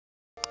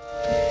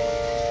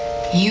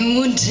You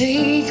would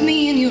take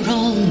me in your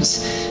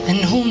arms and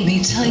hold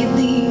me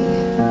tightly.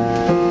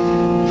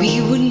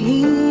 We would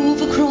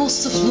move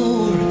across the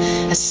floor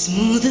as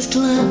smooth as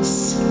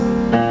glass,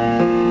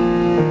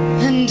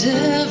 and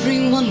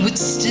everyone would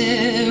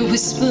stare,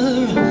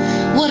 whisper,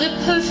 what a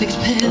perfect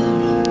pair.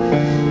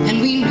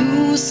 And we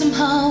knew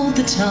somehow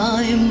the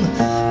time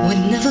would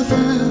never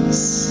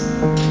pass,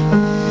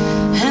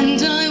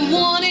 and I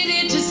wanted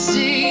it to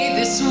stay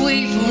this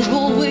way for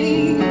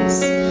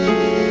always.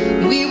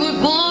 We were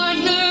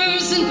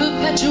partners in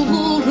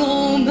perpetual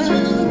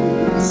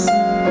romance,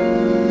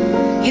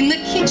 in the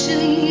kitchen,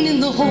 in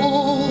the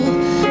hall,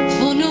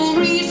 for no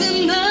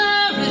reason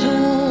there at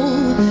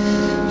all.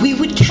 We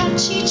would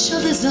catch each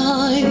other's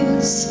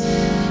eyes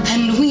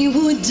and we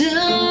would dance.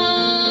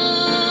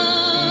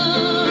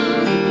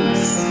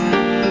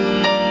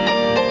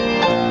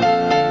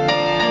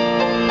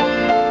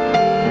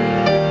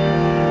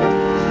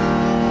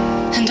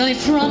 And I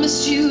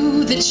promised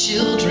you that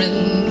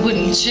children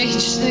wouldn't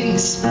change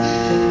things,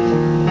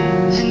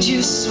 and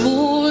you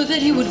swore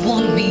that you would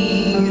want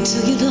me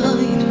till you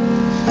died.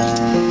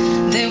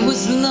 There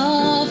was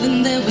love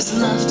and there was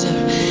laughter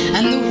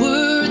and the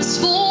words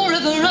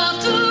forever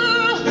after,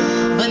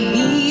 but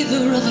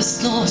neither of us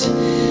thought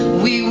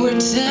we were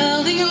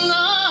telling a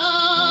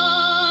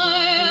lie.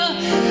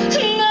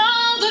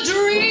 Now the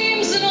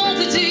dreams and all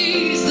the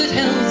days that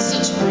held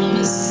such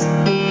promise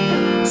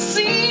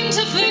seem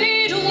to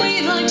fade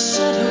away like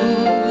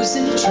shadows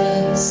in a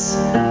trance.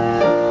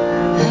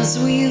 As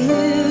we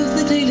live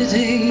the day to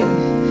day,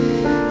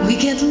 we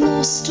get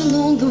lost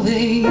along the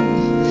way.